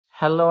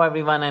Hello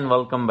everyone and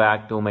welcome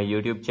back to my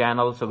YouTube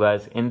channel. So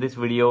guys, in this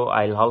video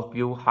I'll help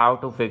you how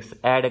to fix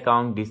ad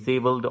account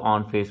disabled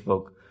on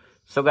Facebook.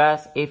 So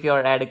guys, if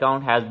your ad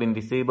account has been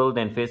disabled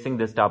and facing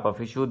this type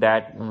of issue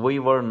that we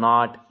were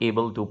not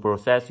able to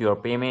process your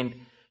payment,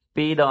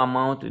 pay the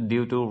amount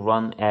due to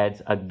run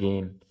ads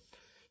again.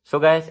 So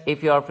guys,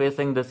 if you are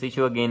facing this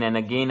issue again and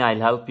again,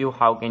 I'll help you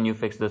how can you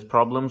fix this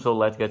problem. So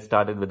let's get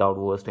started without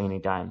wasting any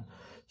time.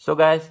 So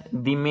guys,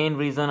 the main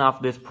reason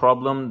of this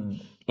problem,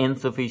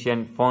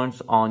 insufficient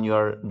funds on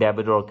your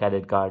debit or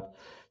credit card.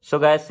 So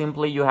guys,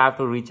 simply you have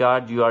to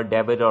recharge your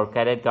debit or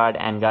credit card,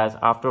 and guys,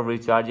 after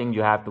recharging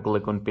you have to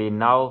click on pay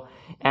now,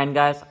 and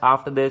guys,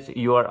 after this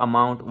your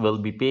amount will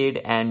be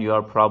paid and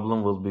your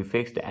problem will be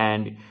fixed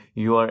and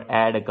your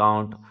ad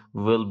account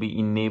will be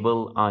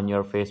enabled on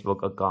your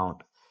Facebook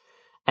account.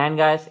 And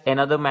guys,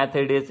 another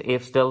method is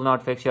if still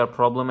not fix your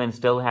problem and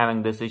still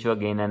having this issue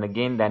again and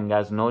again, then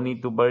guys, no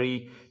need to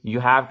worry. You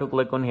have to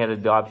click on here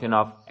is the option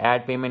of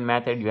add payment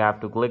method. You have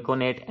to click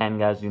on it, and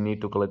guys, you need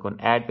to click on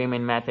add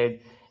payment method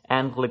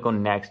and click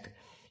on next.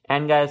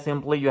 And guys,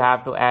 simply you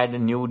have to add a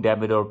new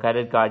debit or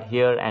credit card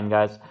here, and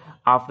guys,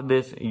 after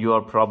this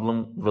your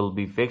problem will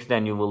be fixed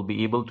and you will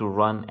be able to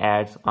run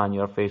ads on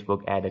your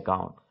Facebook ad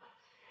account.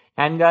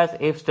 And guys,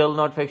 if still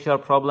not fix your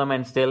problem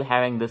and still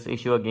having this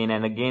issue again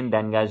and again,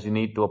 then guys, you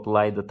need to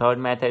apply the third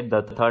method.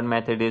 The third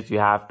method is you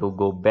have to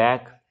go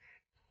back,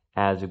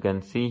 as you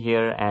can see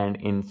here, and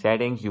in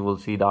settings you will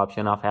see the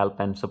option of help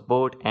and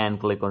support, and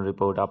click on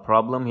report a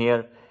problem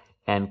here,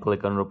 and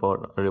click on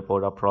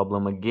report a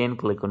problem again,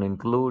 click on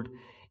include,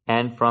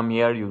 and from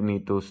here you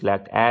need to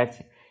select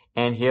ads,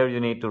 and here you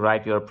need to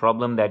write your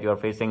problem that you are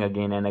facing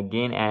again and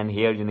again, and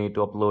here you need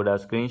to upload a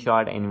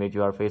screenshot in which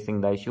you are facing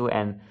the issue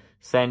and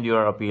send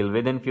your appeal.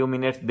 Within few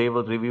minutes they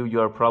will review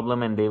your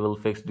problem and they will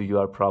fix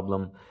your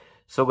problem.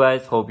 So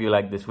guys, hope you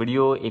like this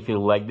video. If you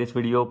like this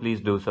video,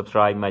 please do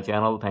subscribe my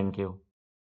channel. Thank you.